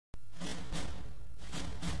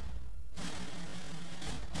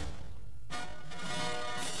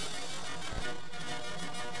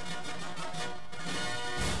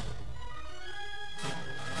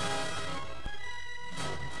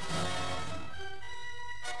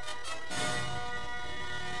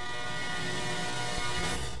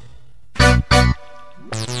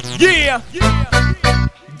Yeah,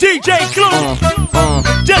 DJ Clue,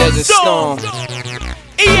 Desert Storm,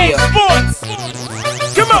 EA Sports.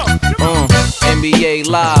 Come on, NBA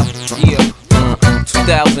Live, yeah,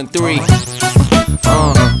 2003,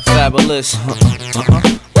 Fabulous.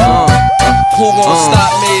 Who gon'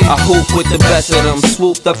 stop me? I hoop with the best of them,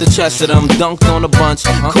 swooped up the chest of them, dunked on a bunch,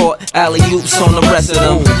 caught alley-oops on the rest of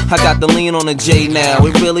them. I got the lean on the J now,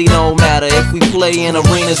 it really don't matter if we play in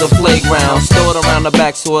arenas or playgrounds. Throw it around the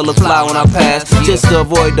back so it look fly when I pass, just to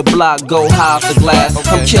avoid the block, go high off the glass.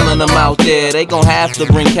 I'm killing them out there, they gon' have to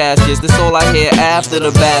bring caskets. That's all I hear after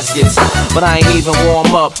the baskets. But I ain't even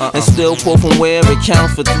warm up, and still pull from where it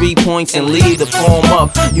counts for 3 points and lead the form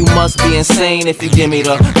up. You must be insane if you give me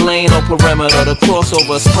the lane or perimeter. The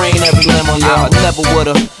crossover, sprain every limb on y'all. I never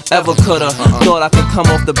would've, ever coulda. Thought I could come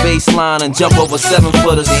off the baseline and jump over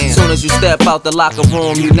 7-footers. Soon as you step out the locker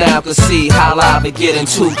room, you now can see how live it get in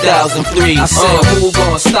 2003. I said, who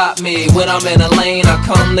gon' stop me? When I'm in the lane, I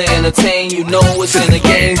come to entertain. You know it's in the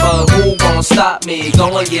game, but who gon' stop me?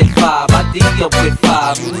 Go and get 5, I D up with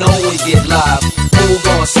 5. You know we get live. Who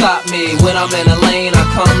gon' stop me? When I'm in the lane, I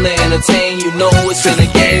come to entertain. You know it's in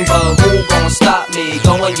the game, but who gon' stop me?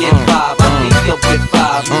 Go and get 5, I D up with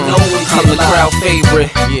 5. You know we get live. I'm the crowd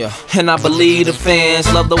favorite, and I believe the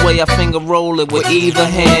fans love the way I finger roll it with either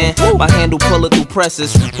hand. My handle pull it through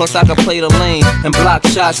presses, plus I can play the lane and block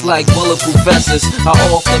shots like bulletproof vests. I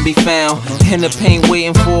often be found in the paint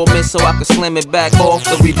waiting for a miss so I can slam it back off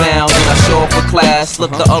the rebound. And I show up for class,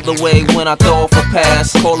 look the other way when I throw off a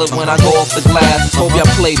pass, call it when I go off the glass. Hope y'all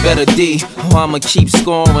play better D, or I'ma keep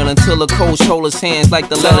scoring until the coach hold his hands like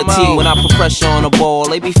the letter T. When I put pressure on the ball,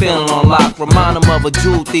 they be feeling on lock. Remind them of a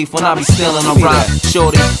jewel thief when I be stealing a rock.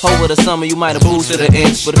 Shorty, over the summer you might have boosted an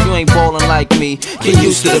inch, but if you ain't ballin' like me, get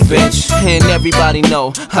used to the bench. And everybody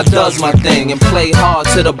know I does my thing and play hard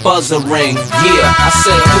to the buzzer ring. Yeah, I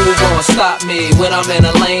said who gon' stop me? When I'm in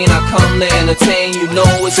the lane, I come to entertain. You know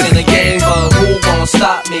it's in the game, but who gon'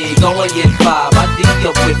 stop me? Go and get 5, I D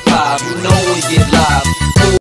up with 5. You know we get live.